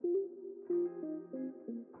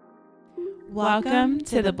Welcome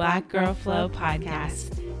to the Black Girl Flow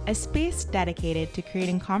podcast, a space dedicated to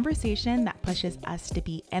creating conversation that pushes us to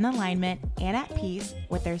be in alignment and at peace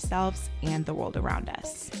with ourselves and the world around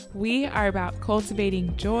us. We are about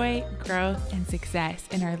cultivating joy, growth, and success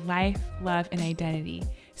in our life, love, and identity.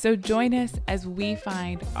 So join us as we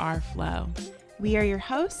find our flow. We are your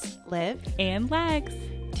hosts, Liv and Legs,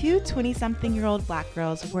 two 20-something-year-old Black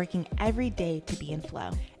girls working every day to be in flow.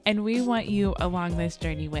 And we want you along this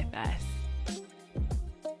journey with us.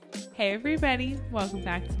 Hey everybody, welcome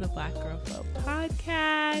back to the Black Girl Flow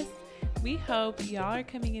podcast. We hope y'all are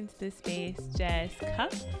coming into this space just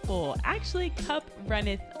cup full. Actually, cup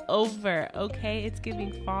runneth over, okay? It's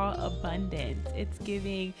giving fall abundance. It's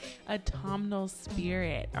giving autumnal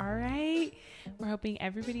spirit, all right? We're hoping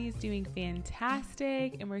everybody is doing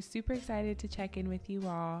fantastic, and we're super excited to check in with you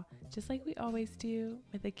all, just like we always do,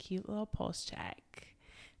 with a cute little pulse check.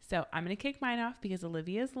 So I'm going to kick mine off because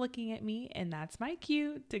Olivia's looking at me, and that's my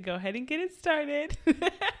cue to go ahead and get it started.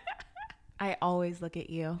 I always look at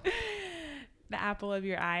you. The apple of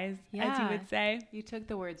your eyes, as you would say. You took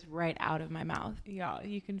the words right out of my mouth. Y'all,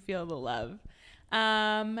 you can feel the love.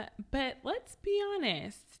 But let's be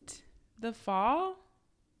honest. The fall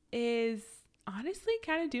is honestly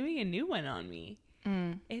kind of doing a new one on me.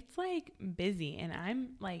 It's like busy, and I'm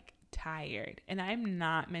like tired, and I'm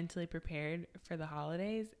not mentally prepared for the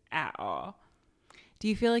holidays at all. Do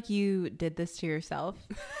you feel like you did this to yourself?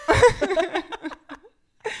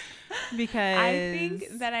 Because I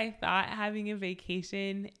think that I thought having a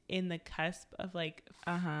vacation in the cusp of like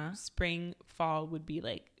spring, fall would be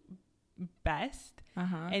like best.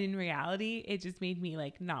 And in reality, it just made me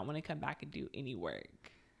like not want to come back and do any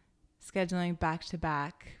work. Scheduling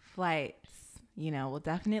back-to-back flights, will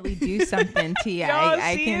definitely do something to you.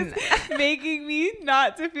 She's making me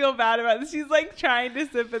not to feel bad about this. She's like trying to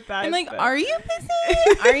sympathize. I'm like, are you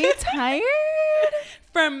busy? Are you tired?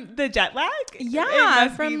 From the jet lag? Yeah,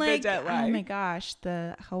 from like, the jet lag. Oh my gosh,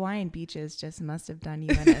 the Hawaiian beaches just must have done you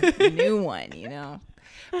in a new one,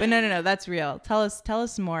 But no, that's real. Tell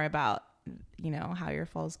us more about, how your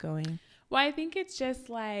fall's going. Well, I think it's just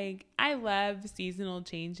like, I love seasonal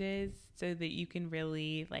changes so that you can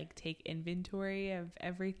really like take inventory of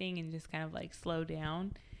everything and just kind of like slow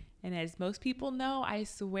down. And as most people know, I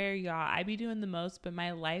swear y'all, I be doing the most, but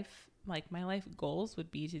my life goals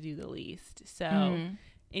would be to do the least. So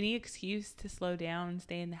any excuse to slow down and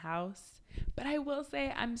stay in the house. But I will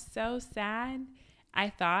say I'm so sad.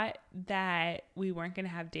 I thought that we weren't going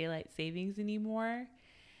to have daylight savings anymore.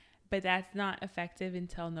 But that's not effective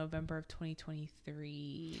until November of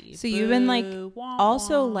 2023. So you've been like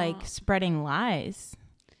also like spreading lies.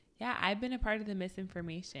 Yeah, I've been a part of the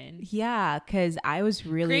misinformation. Yeah, because I was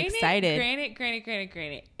really excited.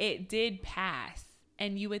 Granted, it did pass.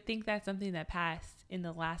 And you would think that's something that passed in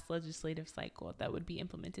the last legislative cycle that would be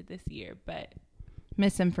implemented this year. But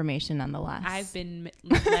misinformation nonetheless. I've been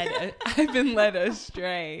led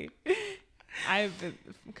astray.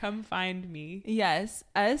 Come find me. Yes,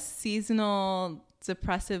 us seasonal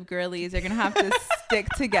depressive girlies are gonna have to stick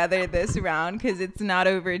together this round because it's not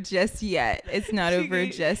over just yet.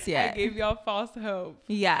 I gave y'all false hope.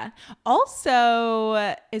 Yeah.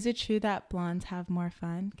 Also, is it true that blondes have more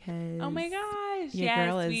fun? Cause oh my gosh, your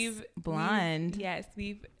girl is blonde.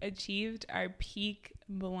 We've achieved our peak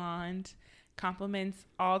blonde. Compliments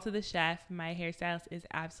all to the chef. My hairstylist is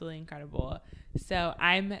absolutely incredible. So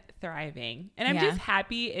I'm thriving. And I'm just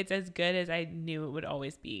happy it's as good as I knew it would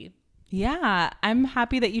always be. Yeah, I'm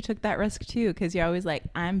happy that you took that risk too, because you're always like,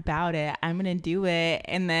 I'm about it. I'm going to do it.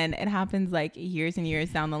 And then it happens like years and years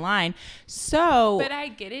down the line. So, but I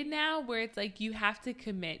get it now where it's like you have to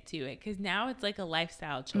commit to it, because now it's like a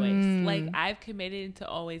lifestyle choice. Like I've committed to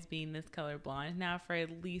always being this color blonde now for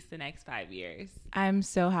at least the next 5 years. I'm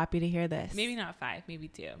so happy to hear this. Maybe not 5, maybe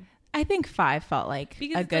 2. I think 5 felt like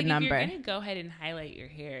a good number. If you're going to go ahead and highlight your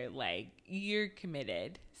hair, like you're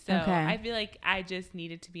committed. So I feel like I just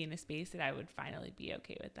needed to be in a space that I would finally be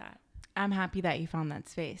okay with that. I'm happy that you found that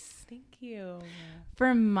space. Thank you.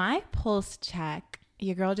 For my pulse check,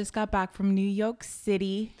 your girl just got back from New York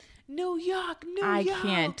City. New York. I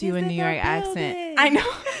can't do a New York accent. I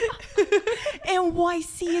know.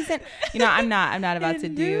 NYC isn't. I'm not about to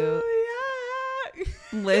do.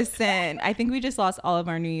 Listen, I think we just lost all of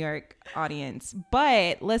our New York audience.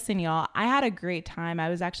 But listen, y'all, I had a great time. I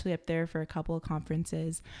was actually up there for a couple of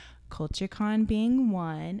conferences, CultureCon being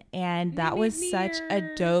one. And that was such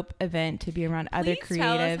a dope event to be around other creatives.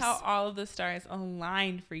 Tell us how all of the stars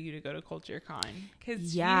aligned for you to go to CultureCon.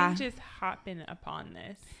 Because you didn't just hop in upon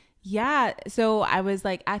this. Yeah. So I was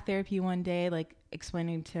like at therapy one day, like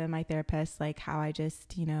explaining to my therapist, like how I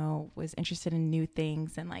just, was interested in new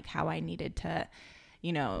things and like how I needed to,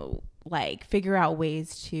 like figure out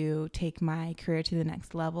ways to take my career to the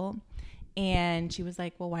next level. And she was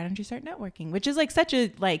like, well, why don't you start networking? Which is like such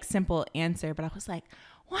a like simple answer. But I was like,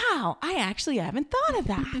 wow, I actually haven't thought of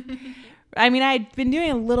that. I mean, I'd been doing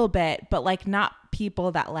a little bit, but like not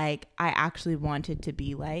people that like I actually wanted to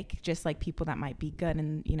be like, just like people that might be good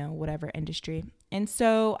in, whatever industry. And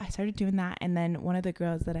so I started doing that. And then one of the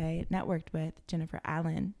girls that I networked with, Jennifer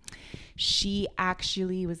Allen, she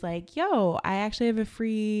actually was like, yo, I actually have a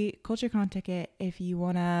free CultureCon ticket if you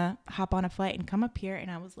want to hop on a flight and come up here.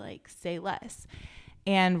 And I was like, say less.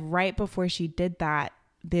 And right before she did that,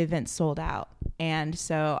 the event sold out. And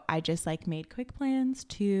so I just like made quick plans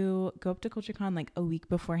to go up to CultureCon like a week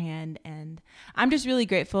beforehand. And I'm just really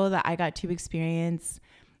grateful that I got to experience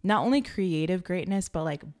not only creative greatness, but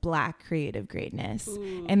like Black creative greatness.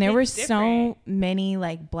 Ooh, and there were different. so many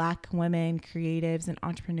like Black women creatives and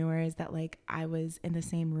entrepreneurs that like I was in the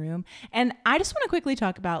same room. And I just want to quickly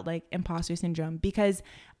talk about like imposter syndrome, because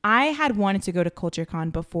I had wanted to go to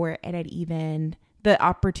CultureCon before it had even the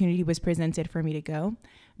opportunity was presented for me to go.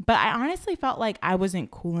 But I honestly felt like I wasn't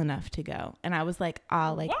cool enough to go. And I was like,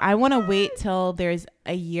 I want to wait till there's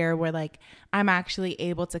a year where like I'm actually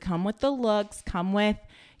able to come with the looks, come with,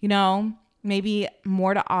 maybe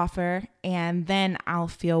more to offer. And then I'll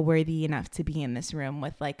feel worthy enough to be in this room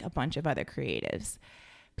with like a bunch of other creatives.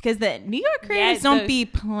 Because the New York creatives don't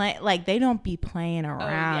be playing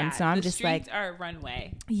around. So I'm just like, the streets are a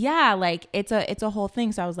runway. Yeah, like it's a whole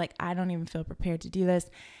thing. So I was like, I don't even feel prepared to do this.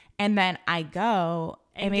 And then I go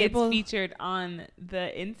and gets featured on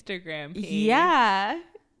the Instagram page. Yeah,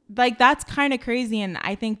 like that's kind of crazy. And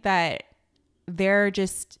I think that they're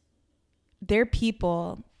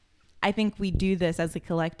people. I think we do this as a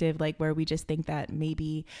collective, like where we just think that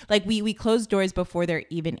maybe like we close doors before they're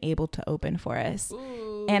even able to open for us.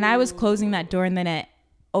 Ooh. And I was closing that door and then it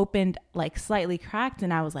opened like slightly cracked.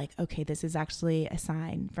 And I was like, okay, this is actually a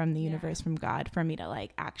sign from the universe, from God, for me to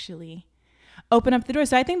like actually open up the door.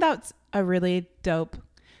 So I think that's a really dope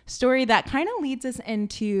story that kind of leads us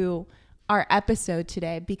into our episode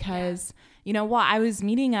today, because, while I was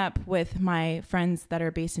meeting up with my friends that are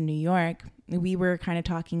based in New York, we were kind of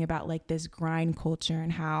talking about like this grind culture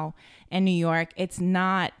and how in New York, it's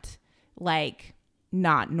not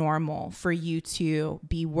normal for you to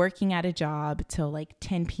be working at a job till like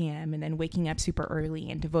 10 p.m. and then waking up super early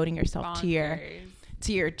and devoting yourself to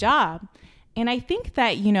your job. And I think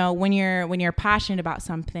that, when you're passionate about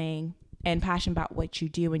something and passionate about what you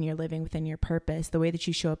do when you're living within your purpose, the way that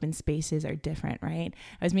you show up in spaces are different, right?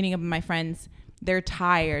 I was meeting up with my friends. They're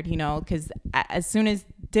tired, because as soon as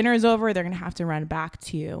dinner is over, they're going to have to run back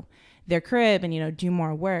to their crib and, do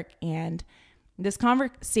more work. And this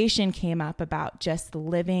conversation came up about just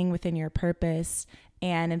living within your purpose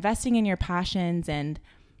and investing in your passions. And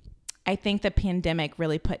I think the pandemic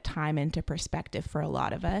really put time into perspective for a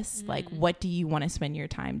lot of us. Mm-hmm. Like, what do you want to spend your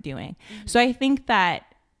time doing? Mm-hmm. So I think that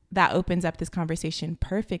opens up this conversation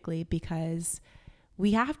perfectly, because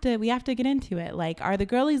we have to get into it. Like, are the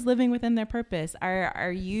girlies living within their purpose?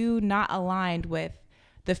 Are you not aligned with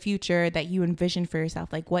the future that you envision for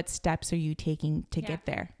yourself? Like, what steps are you taking to get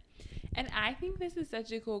there? And I think this is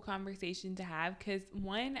such a cool conversation to have, because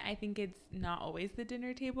one, I think it's not always the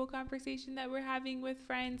dinner table conversation that we're having with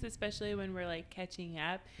friends, especially when we're like catching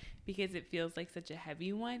up, because it feels like such a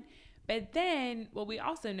heavy one. But then what we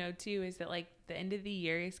also know too is that like the end of the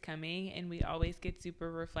year is coming, and we always get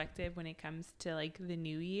super reflective when it comes to like the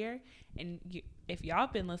new year. And if y'all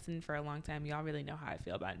have been listening for a long time, y'all really know how I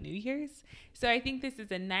feel about New Year's. So I think this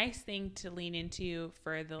is a nice thing to lean into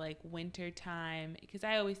for the like winter time, because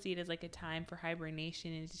I always see it as like a time for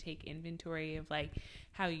hibernation and to take inventory of like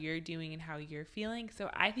how you're doing and how you're feeling. So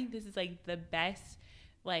I think this is like the best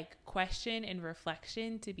like question and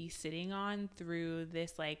reflection to be sitting on through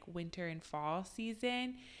this like winter and fall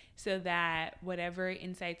season, so that whatever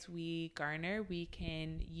insights we garner, we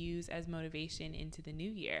can use as motivation into the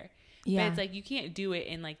new year. Yeah. But it's like, you can't do it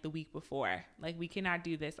in like the week before. Like, we cannot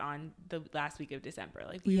do this on the last week of December.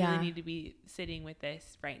 Like, we really need to be sitting with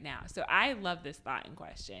this right now. So I love this thought in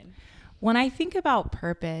question. When I think about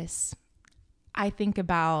purpose, I think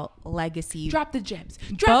about legacy. Drop the gems.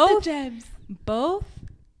 Drop the gems. Both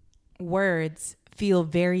words feel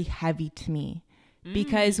very heavy to me,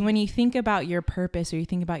 because when you think about your purpose or you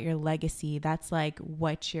think about your legacy, that's like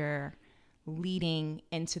what you're leading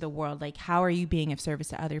into the world. Like, how are you being of service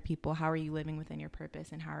to other people? How are you living within your purpose?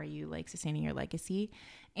 And how are you like sustaining your legacy?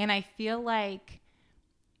 And I feel like,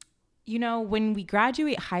 when we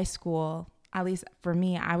graduate high school, at least for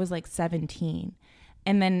me, I was like 17.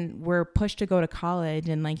 And then we're pushed to go to college,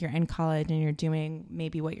 and like you're in college and you're doing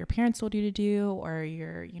maybe what your parents told you to do, or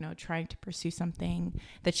you're, you know, trying to pursue something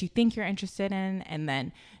that you think you're interested in. And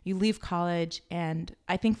then you leave college. And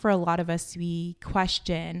I think for a lot of us, we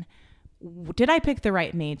question, did I pick the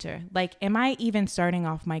right major? Like, am I even starting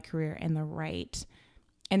off my career in the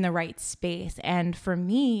right space? And for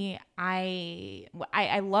me, I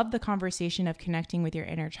love the conversation of connecting with your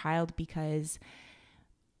inner child, because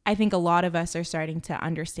I think a lot of us are starting to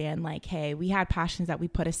understand, like, hey, we had passions that we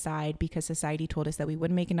put aside because society told us that we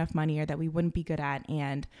wouldn't make enough money or that we wouldn't be good at.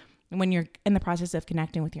 And when you're in the process of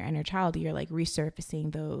connecting with your inner child, you're like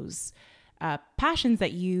resurfacing those passions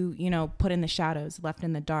that you put in the shadows, left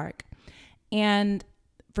in the dark. And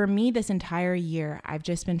for me, this entire year, I've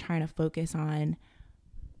just been trying to focus on,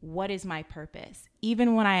 what is my purpose?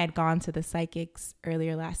 Even when I had gone to the psychics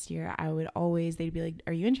earlier last year, they'd be like,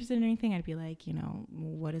 are you interested in anything? I'd be like,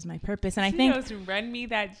 what is my purpose? And I think, run me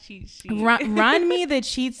that cheat sheet. Run me the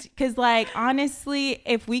cheats. Cause like, honestly,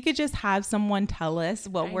 if we could just have someone tell us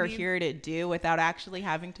what we're here to do without actually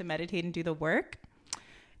having to meditate and do the work.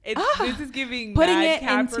 This is giving putting mad it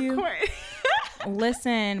Capricorn.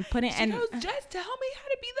 Listen, She goes, just tell me how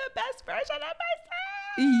to be the best version of myself.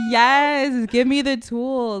 Yes, give me the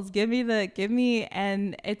tools, give me.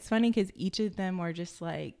 And it's funny because each of them are just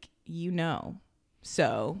like,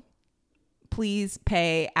 so please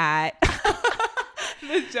pay at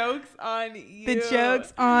the joke's on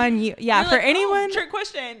you. Yeah. You're for like, anyone, trick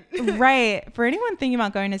question. Right. For anyone thinking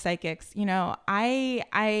about going to psychics,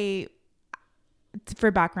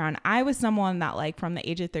 for background, I was someone that, like, from the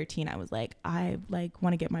age of 13, I was like, I like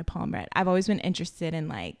want to get my palm read. I've always been interested in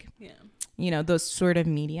those sort of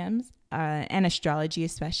mediums, and astrology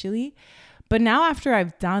especially. But now after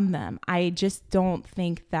I've done them, I just don't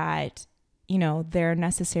think that, they're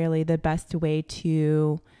necessarily the best way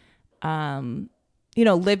to,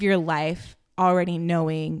 live your life already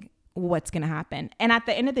knowing what's going to happen. And at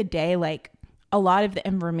the end of the day, like, a lot of the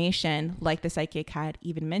information, like the psychic had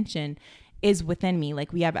even mentioned, is within me.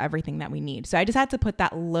 Like, we have everything that we need. So I just had to put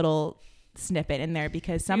that little snippet in there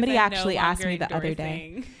because somebody actually asked me the other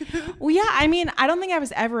day. Well, yeah, I mean, I don't think I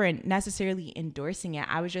was ever necessarily endorsing it.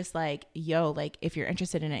 I was just like, yo, like, if you're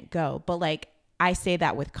interested in it, go. But like, I say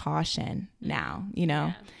that with caution now,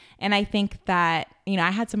 Yeah. And I think that,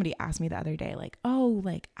 I had somebody ask me the other day, like, oh,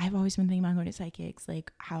 like, I've always been thinking about going to psychics.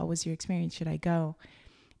 Like, how was your experience? Should I go?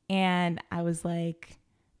 And I was like,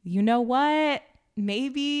 you know what?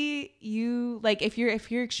 Maybe you, like, if you're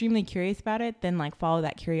extremely curious about it, then like follow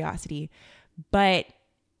that curiosity. But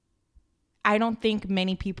I don't think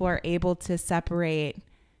many people are able to separate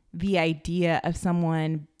the idea of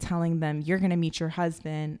someone telling them you're going to meet your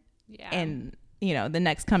husband in, the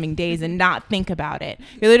next coming days and not think about it.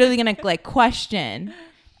 You're literally going to like question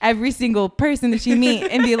every single person that you meet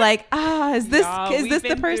and be like, is this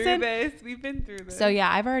the person? We've been through this. So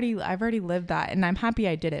yeah, I've already lived that, and I'm happy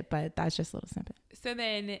I did it, but that's just a little snippet. So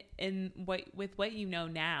then with what you know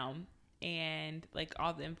now, and like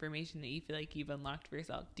all the information that you feel like you've unlocked for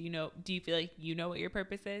yourself, do you feel like you know what your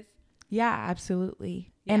purpose is? Yeah,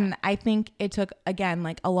 absolutely. Yeah. And I think it took, again,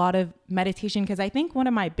 like a lot of meditation, because I think one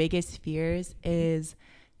of my biggest fears is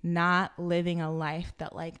not living a life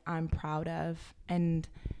that like I'm proud of and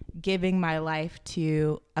giving my life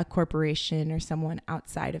to a corporation or someone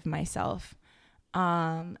outside of myself.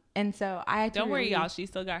 And so I had to don't worry, y'all, she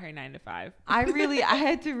still got her 9 to 5. I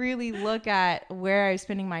had to really look at where I was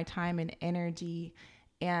spending my time and energy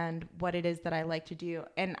and what it is that I like to do.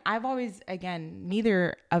 And I've always, again,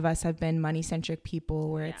 neither of us have been money centric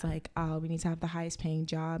people where it's like, oh, we need to have the highest paying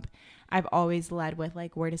job. I've always led with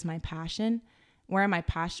like, where am I passionate?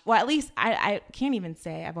 Well, at least I can't even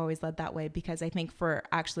say I've always led that way, because I think for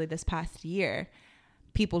actually this past year,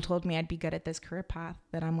 people told me I'd be good at this career path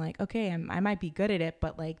that I'm like, okay, I might be good at it,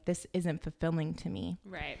 but like, this isn't fulfilling to me.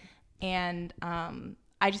 Right. And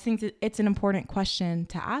I just think that it's an important question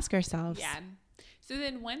to ask ourselves. Yeah. So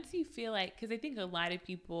then once you feel like, because I think a lot of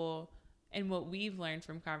people, and what we've learned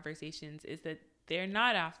from conversations is that they're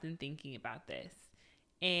not often thinking about this.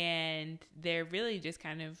 And they're really just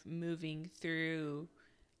kind of moving through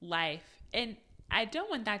life. And I don't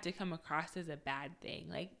want that to come across as a bad thing.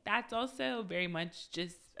 Like, that's also very much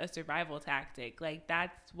just a survival tactic. Like,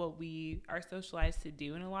 that's what we are socialized to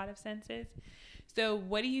do in a lot of senses. So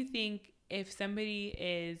what do you think if somebody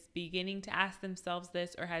is beginning to ask themselves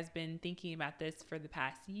this, or has been thinking about this for the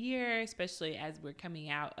past year, especially as we're coming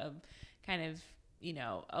out of kind of,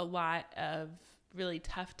 a lot of really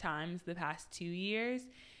tough times the past 2 years,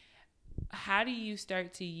 how do you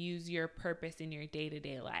start to use your purpose in your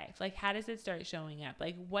day-to-day life? Like, how does it start showing up?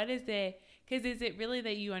 Like, what is it? Because is it really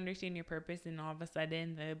that you understand your purpose and all of a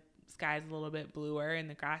sudden the sky's a little bit bluer and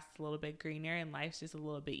the grass is a little bit greener and life's just a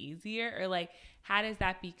little bit easier? Or like, how does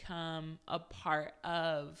that become a part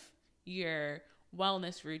of your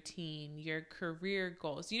wellness routine, your career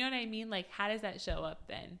goals? You know what I mean? Like, how does that show up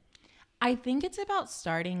then? I think it's about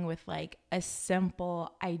starting with like a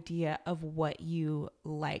simple idea of what you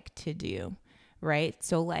like to do, right?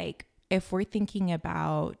 So like if we're thinking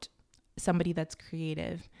about somebody that's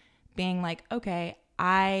creative, being like, okay,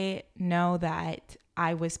 I know that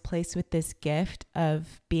I was placed with this gift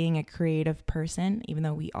of being a creative person, even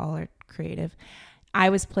though we all are creative. I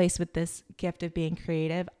was placed with this gift of being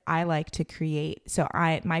creative. I like to create. So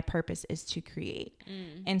my purpose is to create.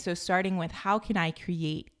 And so starting with how can I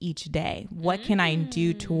create each day? What can I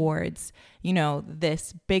do towards,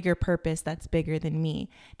 this bigger purpose that's bigger than me?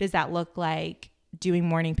 Does that look like doing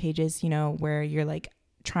morning pages, where you're like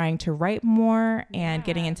trying to write more and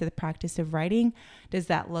getting into the practice of writing? Does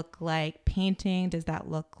that look like painting? Does that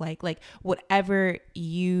look like whatever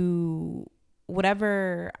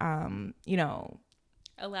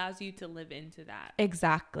allows you to live into that?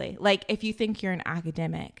 Exactly. Like if you think you're an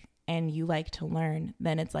academic and you like to learn,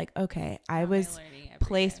 then it's like, okay, I was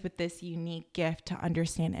placed with this unique gift to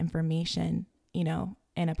understand information,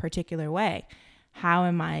 in a particular way. How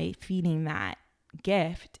am I feeding that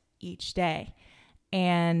gift each day?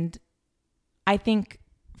 And I think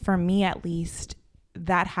for me, at least,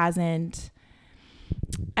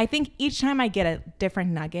 I think each time I get a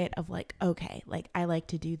different nugget of like, okay, like I like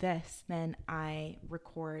to do this, then I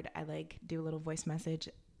record, I like do a little voice message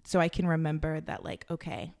so I can remember that like,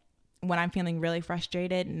 okay, when I'm feeling really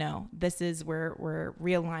frustrated, no, this is where we're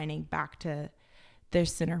realigning back to the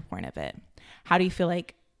center point of it. How do you feel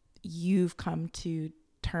like you've come to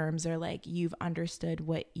terms or like you've understood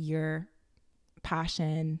what your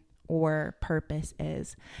passion or purpose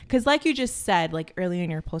is? Because like you just said, like earlier in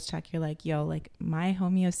your post check, you're like, yo, like my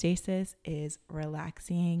homeostasis is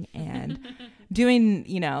relaxing and doing,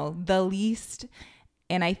 the least.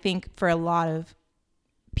 And I think for a lot of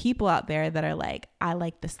people out there that are like, I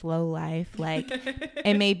like the slow life, like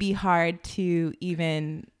it may be hard to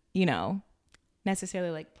even, necessarily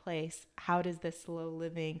like place, how does this slow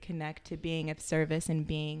living connect to being of service and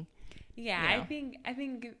being, I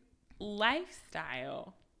think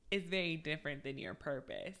lifestyle is very different than your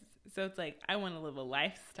purpose. So it's like, I want to live a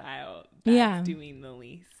lifestyle that's doing the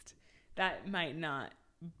least. That might not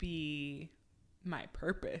be my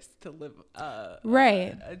purpose, to live a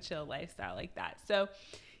chill lifestyle like that. So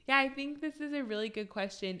yeah, I think this is a really good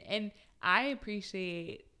question. And I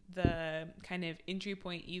appreciate the kind of entry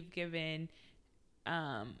point you've given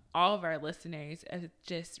all of our listeners,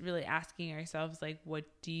 just really asking ourselves, like, what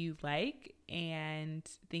do you like? And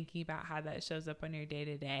thinking about how that shows up on your day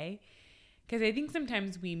to day. Because I think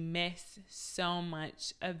sometimes we miss so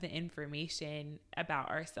much of the information about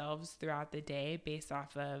ourselves throughout the day based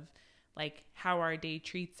off of like how our day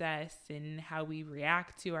treats us and how we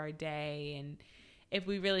react to our day. And if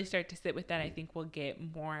we really start to sit with that, I think we'll get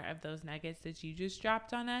more of those nuggets that you just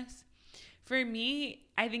dropped on us. For me,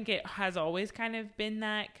 I think it has always kind of been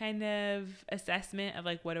that kind of assessment of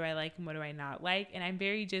like, what do I like and what do I not like? And I'm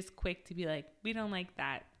very just quick to be like, we don't like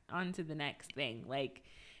that, on to the next thing. Like,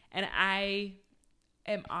 and I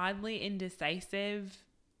am oddly indecisive,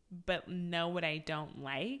 but know what I don't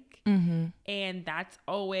like. Mm-hmm. And that's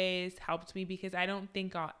always helped me because I don't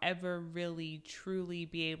think I'll ever really truly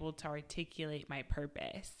be able to articulate my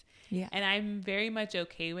purpose. Yeah. And I'm very much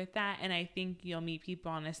okay with that. And I think you'll meet people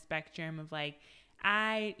on a spectrum of like,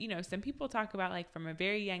 some people talk about like from a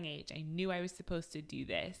very young age, I knew I was supposed to do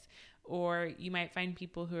this. Or you might find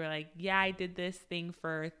people who are like, yeah, I did this thing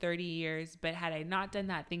for 30 years, but had I not done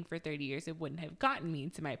that thing for 30 years, it wouldn't have gotten me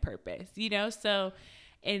to my purpose, So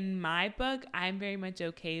in my book, I'm very much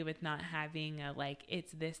okay with not having a like,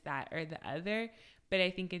 it's this, that, or the other. But I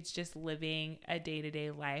think it's just living a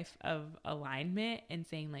day-to-day life of alignment and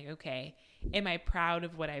saying like, okay, am I proud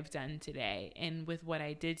of what I've done today? And with what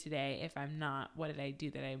I did today, if I'm not, what did I do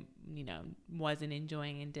that I, wasn't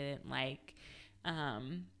enjoying and didn't like?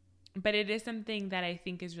 But it is something that I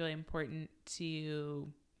think is really important to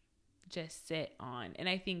just sit on. And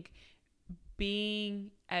I think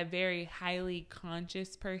being a very highly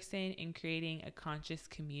conscious person and creating a conscious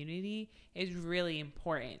community is really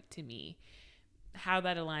important to me. How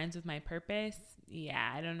that aligns with my purpose,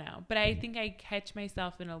 I don't know. But I think I catch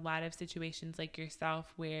myself in a lot of situations like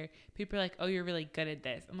yourself where people are like, oh, you're really good at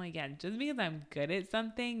this. I'm like, yeah, just because I'm good at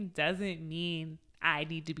something doesn't mean I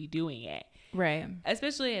need to be doing it. Right.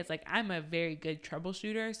 Especially as like, I'm a very good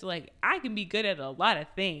troubleshooter. So like, I can be good at a lot of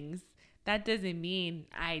things. That doesn't mean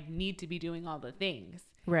I need to be doing all the things.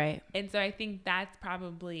 Right. And so I think that's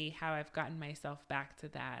probably how I've gotten myself back to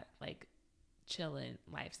that like chilling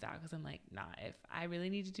lifestyle, because I'm like, nah, if I really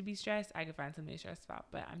needed to be stressed, I could find something to stress about,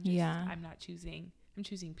 but I'm not choosing. I'm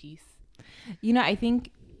choosing peace. You know, I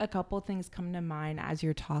think a couple things come to mind as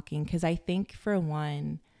you're talking, because I think for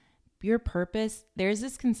one, your purpose, there's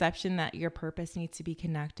this conception that your purpose needs to be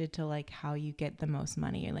connected to like how you get the most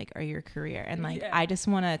money or your career. And like, I just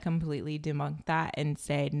want to completely debunk that and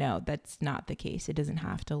say, no, that's not the case. It doesn't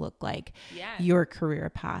have to look like your career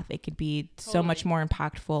path. It could be so much more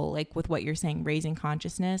impactful, like with what you're saying, raising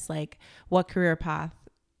consciousness, like what career path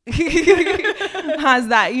has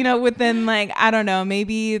that, you know, within like, I don't know,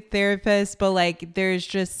 maybe therapist, but like there's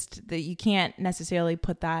just that you can't necessarily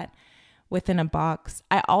put that within a box.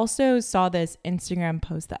 I also saw this Instagram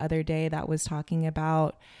post the other day that was talking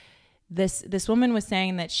about this woman was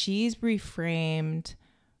saying that she's reframed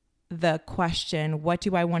the question, what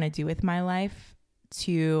do I want to do with my life,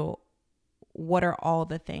 to what are all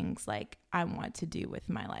the things like I want to do with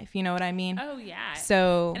my life? You know what I mean? Oh yeah.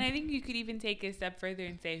 So, and I think you could even take it a step further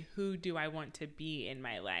and say, who do I want to be in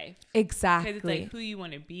my life? Exactly. Because it's like who you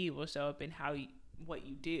want to be will show up in what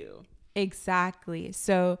you do. Exactly.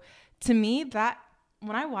 So to me, that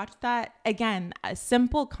when I watched that, again, a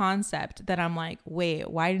simple concept that I'm like, wait,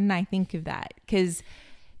 why didn't I think of that? Because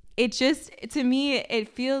it just, to me, it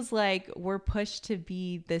feels like we're pushed to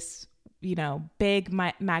be this, you know, big,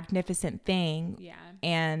 magnificent thing. Yeah.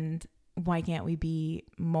 And why can't we be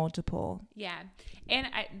multiple? Yeah. And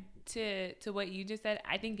to what you just said,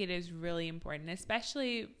 I think it is really important,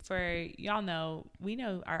 especially for y'all know, we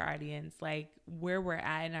know our audience, like where we're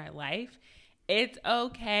at in our life. It's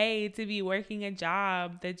okay to be working a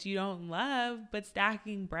job that you don't love, but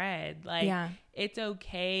stacking bread. Like, it's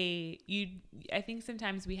okay. I think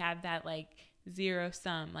sometimes we have that like zero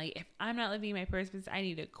sum. Like, if I'm not living my purpose, I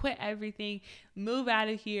need to quit everything, move out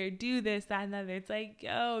of here, do this, that, and other. It's like,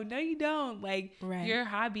 oh, no, you don't. Like, your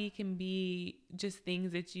hobby can be just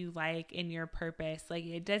things that you like in your purpose. Like,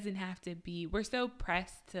 it doesn't have to be, we're so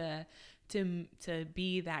pressed to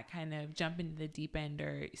be that kind of jump into the deep end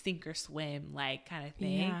or sink or swim like kind of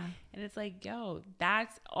thing. Yeah. And it's like, yo,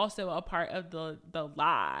 that's also a part of the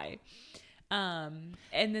lie. And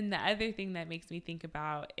then the other thing that makes me think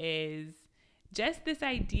about is just this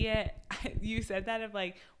idea, you said that, of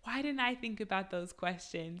like, why didn't I think about those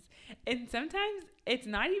questions? And sometimes it's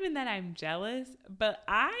not even that I'm jealous, but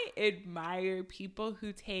I admire people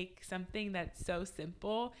who take something that's so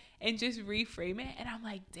simple and just reframe it. And I'm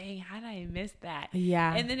like, dang, how did I miss that?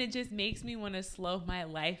 Yeah. And then it just makes me want to slow my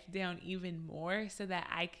life down even more so that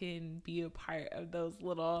I can be a part of those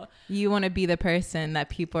little... You want to be the person that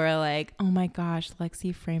people are like, oh my gosh,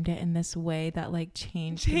 Lexi framed it in this way that like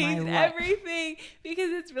changed my life. Everything.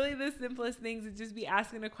 Because it's really the simplest things, to just be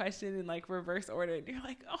asking a question in like reverse order. And you're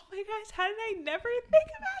like, oh my gosh, how did I never think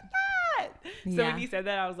about that? So when you said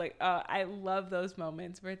that, I was like, oh, I love those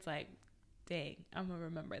moments where it's like, dang, I'm gonna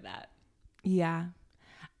remember that. Yeah.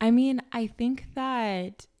 I mean, I think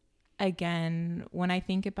that, again, when I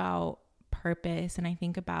think about purpose and I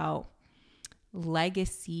think about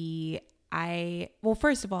legacy, well,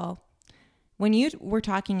 first of all, when you were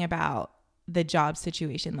talking about the job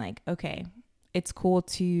situation, like, okay, it's cool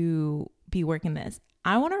to be working this.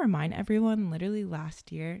 I want to remind everyone, literally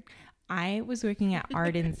last year, I was working at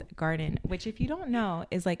Arden's Garden, which, if you don't know,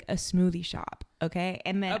 is like a smoothie shop. Okay.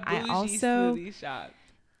 And then I also, smoothie shop.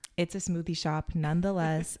 It's a smoothie shop.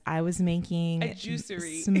 Nonetheless, I was making a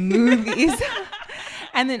juicery smoothies.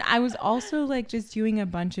 And then I was also like just doing a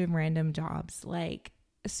bunch of random jobs. Like,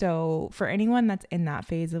 so for anyone that's in that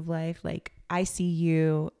phase of life, like, I see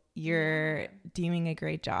you're doing a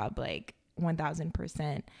great job, like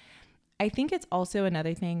 1000%. I think it's also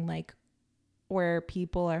another thing, like, where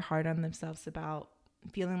people are hard on themselves about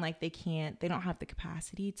feeling like they don't have the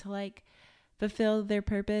capacity to like fulfill their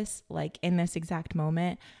purpose, like in this exact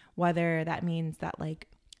moment, whether that means that like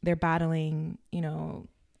they're battling, you know,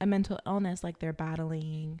 a mental illness, like they're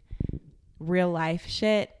battling real life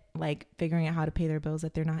shit, like figuring out how to pay their bills,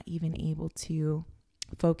 that they're not even able to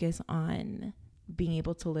focus on being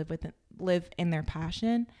able to live in their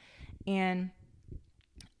passion. And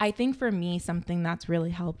I think for me, something that's really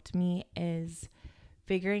helped me is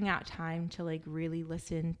figuring out time to like really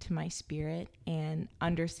listen to my spirit and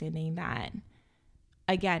understanding that,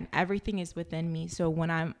 again, everything is within me. So when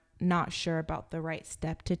I'm not sure about the right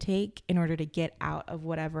step to take in order to get out of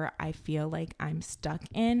whatever I feel like I'm stuck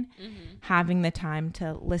in, having the time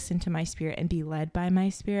to listen to my spirit and be led by my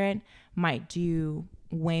spirit might do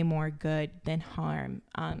way more good than harm,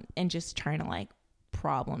 and just trying to like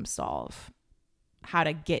problem solve how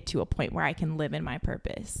to get to a point where I can live in my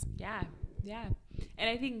purpose. Yeah. And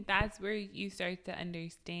I think that's where you start to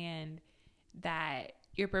understand that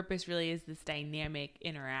your purpose really is this dynamic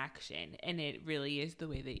interaction, and it really is the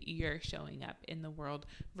way that you're showing up in the world,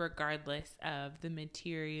 regardless of the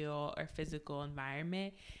material or physical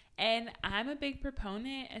environment. And I'm a big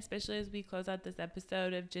proponent, especially as we close out this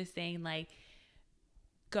episode, of just saying, like,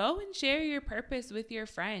 go and share your purpose with your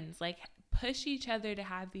friends. Like, push each other to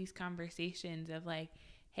have these conversations of like,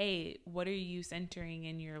 hey, what are you centering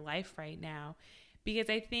in your life right now? Because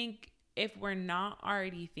I think if we're not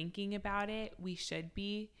already thinking about it, we should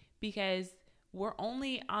be, because we're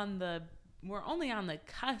only on the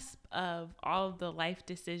cusp of all of the life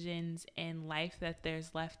decisions and life that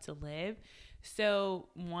there's left to live. So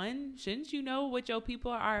one, shouldn't you know what your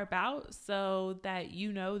people are about so that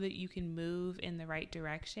you know that you can move in the right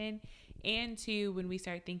direction? And two, when we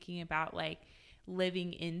start thinking about like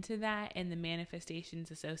living into that and the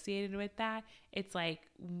manifestations associated with that, it's like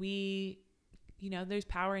there's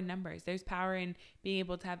power in numbers. There's power in being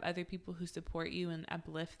able to have other people who support you and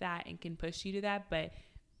uplift that and can push you to that. But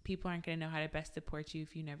people aren't going to know how to best support you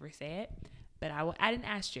if you never say it. But I will add an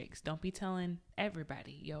asterisk. Don't be telling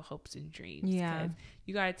everybody your hopes and dreams. Yeah. Because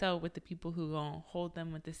you got to tell with the people who going to hold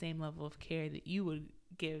them with the same level of care that you would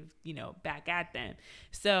give, back at them.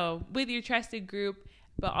 So with your trusted group,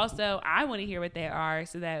 but also I want to hear what they are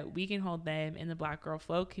so that we can hold them in the Black Girl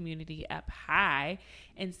Flow community up high.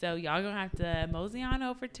 And so y'all gonna have to mosey on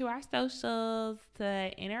over to our socials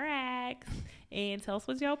to interact and tell us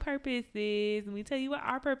what your purpose is, and we tell you what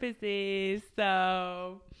our purpose is.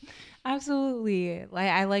 So absolutely.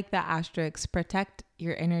 I like the asterisk. Protect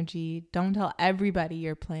your energy. Don't tell everybody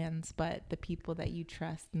your plans, but the people that you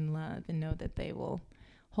trust and love and know that they will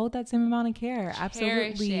hold that same amount of care.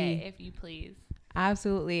 Absolutely. Cherish it, if you please.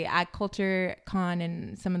 Absolutely. At Culture Con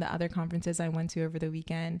and some of the other conferences I went to over the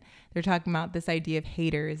weekend, they're talking about this idea of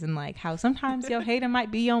haters and like how sometimes your hater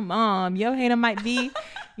might be your mom. Your hater might be,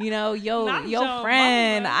 your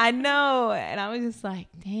friend. Mama. I know. And I was just like,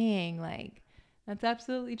 dang, like that's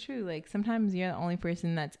absolutely true. Like sometimes you're the only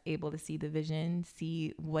person that's able to see the vision,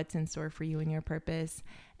 see what's in store for you and your purpose.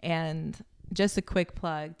 And just a quick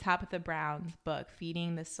plug, Tabitha Brown's book,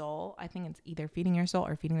 Feeding the Soul. I think it's either Feeding Your Soul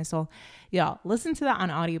or Feeding the Soul. Y'all, listen to that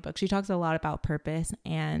on audiobook. She talks a lot about purpose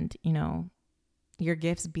and, your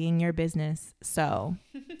gifts being your business. So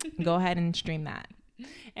go ahead and stream that.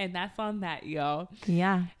 And that's on that, y'all.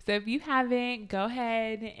 Yeah. So if you haven't, go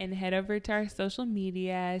ahead and head over to our social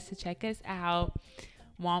medias to check us out.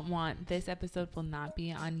 This episode will not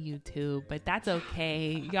be on YouTube, but that's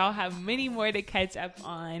okay. Y'all have many more to catch up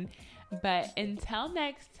on. But until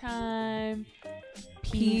next time,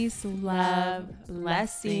 peace, love,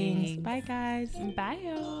 blessings. Bye, guys. Bye,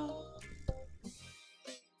 y'all.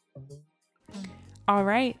 All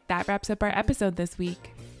right, that wraps up our episode this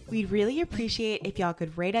week. We'd really appreciate if y'all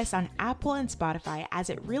could rate us on Apple and Spotify, as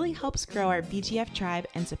it really helps grow our BGF tribe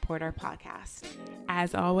and support our podcast.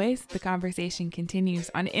 As always, the conversation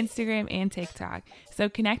continues on Instagram and TikTok, so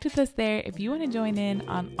connect with us there if you want to join in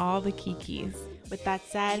on all the keys. With that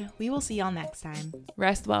said, we will see y'all next time.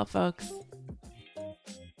 Rest well, folks.